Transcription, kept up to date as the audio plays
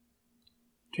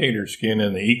Taterskin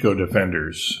and the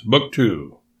Eco-Defenders, Book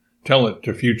 2, Tell It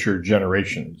to Future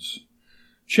Generations,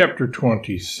 Chapter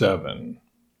 27.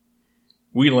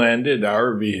 We landed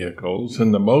our vehicles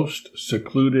in the most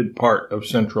secluded part of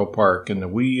Central Park in the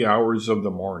wee hours of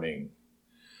the morning.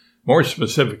 More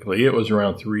specifically, it was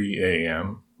around 3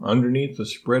 a.m., underneath a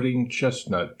spreading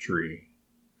chestnut tree.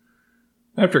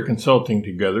 After consulting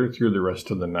together through the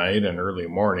rest of the night and early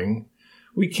morning,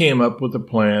 we came up with a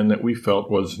plan that we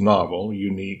felt was novel,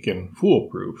 unique, and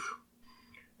foolproof.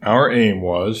 Our aim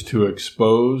was to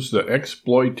expose the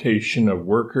exploitation of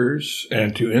workers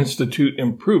and to institute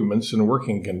improvements in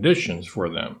working conditions for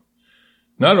them,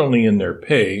 not only in their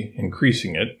pay,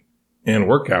 increasing it, and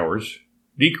work hours,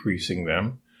 decreasing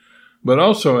them, but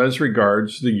also as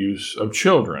regards the use of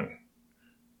children,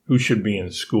 who should be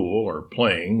in school or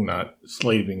playing, not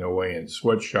slaving away in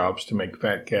sweatshops to make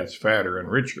fat cats fatter and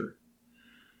richer.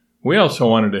 We also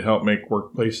wanted to help make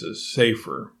workplaces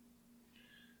safer.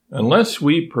 Unless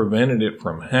we prevented it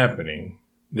from happening,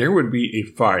 there would be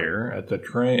a fire at the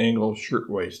Triangle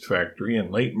Shirtwaist Factory in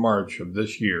late March of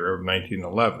this year of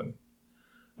 1911.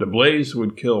 The blaze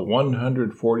would kill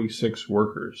 146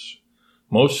 workers,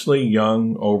 mostly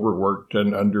young, overworked,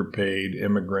 and underpaid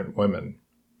immigrant women,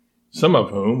 some of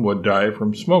whom would die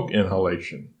from smoke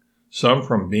inhalation, some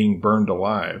from being burned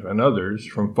alive, and others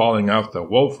from falling off the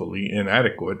woefully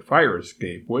inadequate fire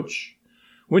escape, which,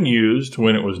 when used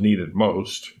when it was needed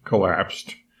most,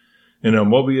 collapsed in a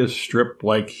Mobius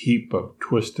strip-like heap of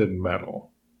twisted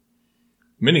metal.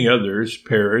 Many others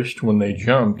perished when they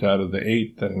jumped out of the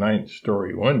 8th and 9th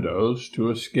story windows to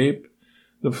escape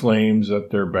the flames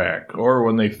at their back, or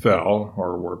when they fell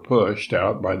or were pushed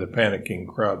out by the panicking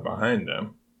crowd behind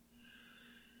them.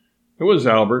 It was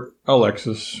Albert,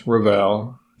 Alexis,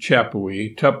 Ravel,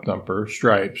 Chapoui, Tub Thumper,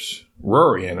 Stripes,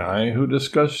 Rory, and I who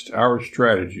discussed our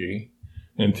strategy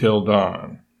until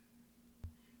dawn.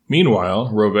 Meanwhile,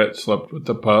 Rovette slept with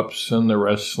the pups, and the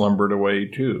rest slumbered away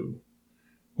too.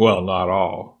 Well, not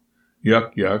all.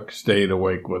 Yuck Yuck stayed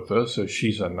awake with us, as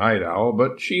she's a night owl,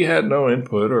 but she had no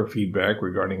input or feedback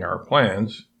regarding our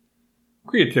plans.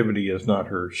 Creativity is not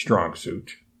her strong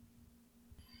suit.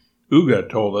 Uga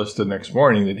told us the next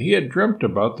morning that he had dreamt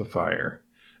about the fire,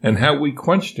 and how we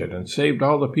quenched it and saved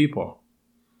all the people.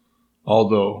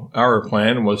 Although our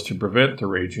plan was to prevent the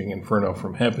raging inferno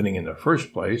from happening in the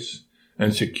first place,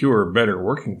 and secure better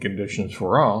working conditions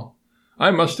for all, I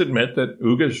must admit that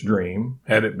Uga's dream,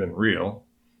 had it been real,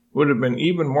 would have been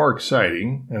even more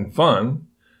exciting and fun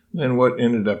than what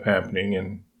ended up happening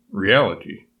in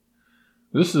reality.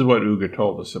 This is what Uga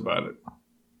told us about it.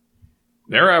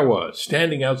 There I was,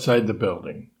 standing outside the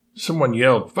building. Someone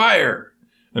yelled, "Fire!"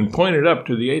 and pointed up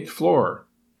to the 8th floor.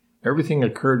 Everything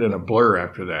occurred in a blur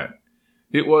after that.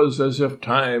 It was as if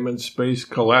time and space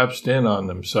collapsed in on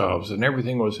themselves, and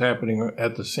everything was happening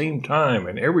at the same time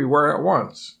and everywhere at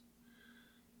once.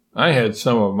 I had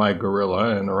some of my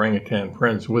gorilla and orangutan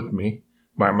friends with me,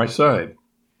 by my side.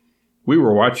 We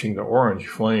were watching the orange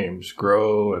flames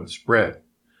grow and spread.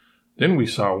 Then we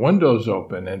saw windows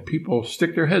open and people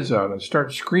stick their heads out and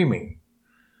start screaming.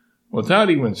 Without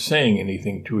even saying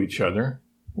anything to each other,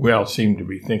 we all seemed to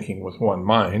be thinking with one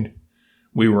mind.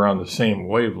 We were on the same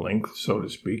wavelength, so to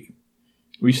speak.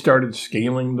 We started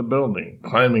scaling the building,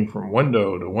 climbing from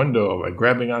window to window by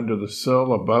grabbing onto the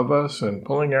sill above us and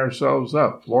pulling ourselves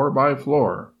up floor by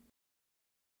floor.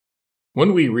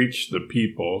 When we reached the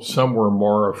people, some were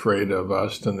more afraid of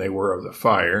us than they were of the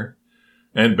fire,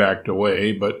 and backed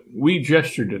away, but we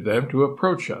gestured to them to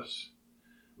approach us.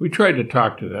 We tried to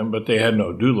talk to them, but they had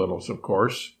no doolittles, of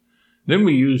course. Then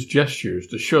we used gestures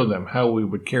to show them how we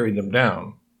would carry them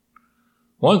down.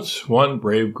 Once one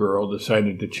brave girl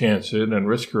decided to chance it and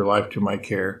risk her life to my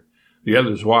care, the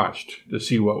others watched to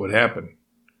see what would happen.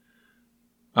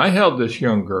 I held this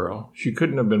young girl, she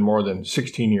couldn't have been more than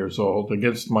 16 years old,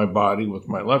 against my body with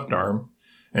my left arm,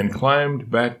 and climbed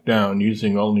back down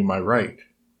using only my right.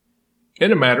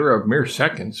 In a matter of mere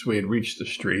seconds, we had reached the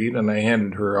street, and I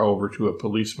handed her over to a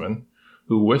policeman,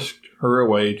 who whisked her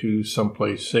away to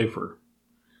someplace safer.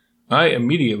 I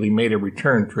immediately made a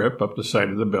return trip up the side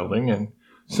of the building, and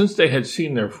since they had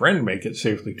seen their friend make it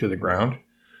safely to the ground,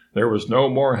 there was no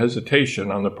more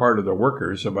hesitation on the part of the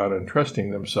workers about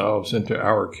entrusting themselves into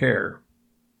our care.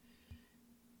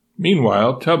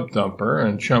 Meanwhile, Tub Thumper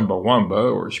and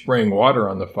Chumbawamba were spraying water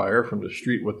on the fire from the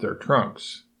street with their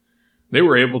trunks. They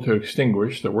were able to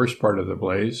extinguish the worst part of the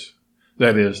blaze,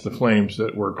 that is, the flames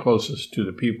that were closest to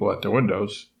the people at the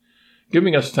windows,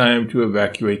 giving us time to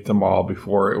evacuate them all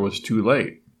before it was too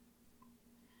late.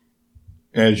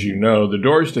 As you know, the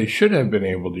doors they should have been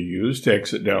able to use to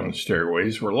exit down the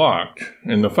stairways were locked,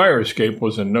 and the fire escape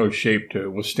was in no shape to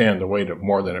withstand the weight of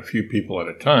more than a few people at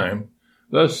a time.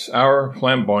 Thus, our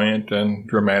flamboyant and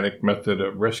dramatic method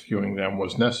of rescuing them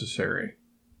was necessary.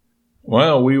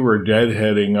 While we were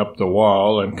deadheading up the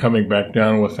wall and coming back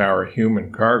down with our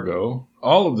human cargo,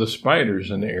 all of the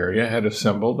spiders in the area had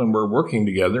assembled and were working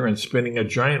together and spinning a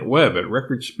giant web at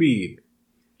record speed.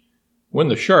 When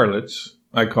the Charlottes,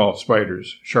 I call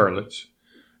spiders Charlottes,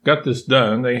 got this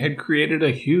done, they had created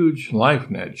a huge life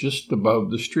net just above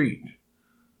the street.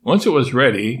 Once it was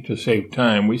ready, to save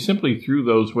time, we simply threw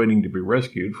those waiting to be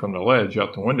rescued from the ledge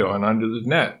out the window and onto the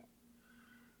net.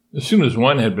 As soon as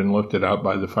one had been lifted out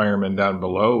by the firemen down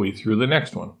below, we threw the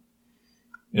next one.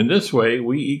 In this way,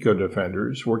 we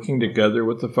eco-defenders, working together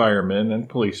with the firemen and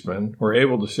policemen, were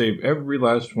able to save every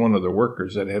last one of the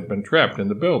workers that had been trapped in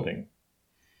the building.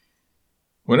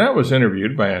 When I was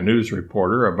interviewed by a news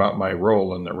reporter about my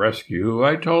role in the rescue,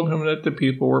 I told him that the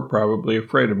people were probably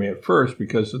afraid of me at first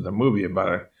because of the movie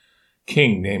about a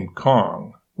king named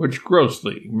Kong, which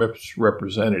grossly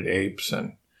misrepresented apes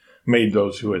and made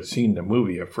those who had seen the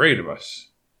movie afraid of us.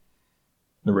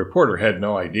 The reporter had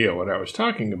no idea what I was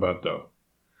talking about, though.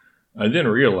 I then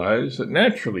realized that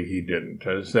naturally he didn't,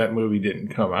 as that movie didn't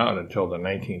come out until the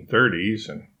 1930s,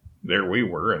 and there we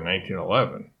were in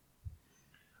 1911.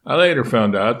 I later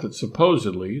found out that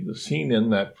supposedly the scene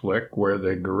in that flick where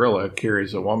the gorilla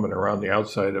carries a woman around the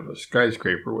outside of a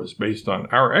skyscraper was based on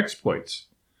our exploits,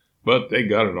 but they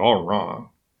got it all wrong.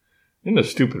 In the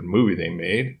stupid movie they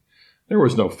made, there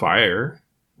was no fire,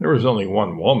 there was only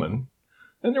one woman,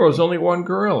 and there was only one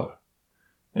gorilla,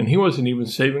 and he wasn't even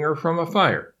saving her from a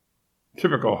fire.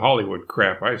 Typical Hollywood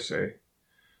crap, I say.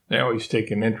 They always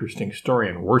take an interesting story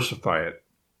and worsify it.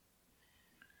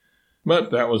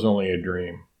 But that was only a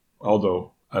dream.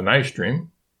 Although a nice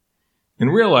dream. In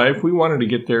real life, we wanted to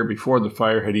get there before the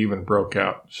fire had even broke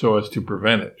out, so as to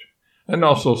prevent it, and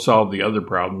also solve the other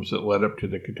problems that led up to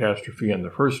the catastrophe in the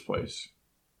first place.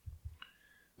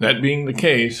 That being the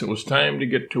case, it was time to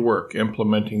get to work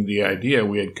implementing the idea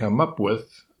we had come up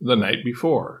with the night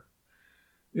before.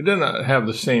 It did not have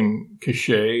the same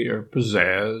cachet or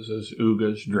pizzazz as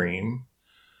Uga's dream,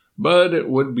 but it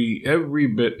would be every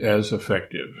bit as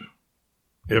effective,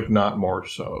 if not more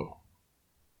so.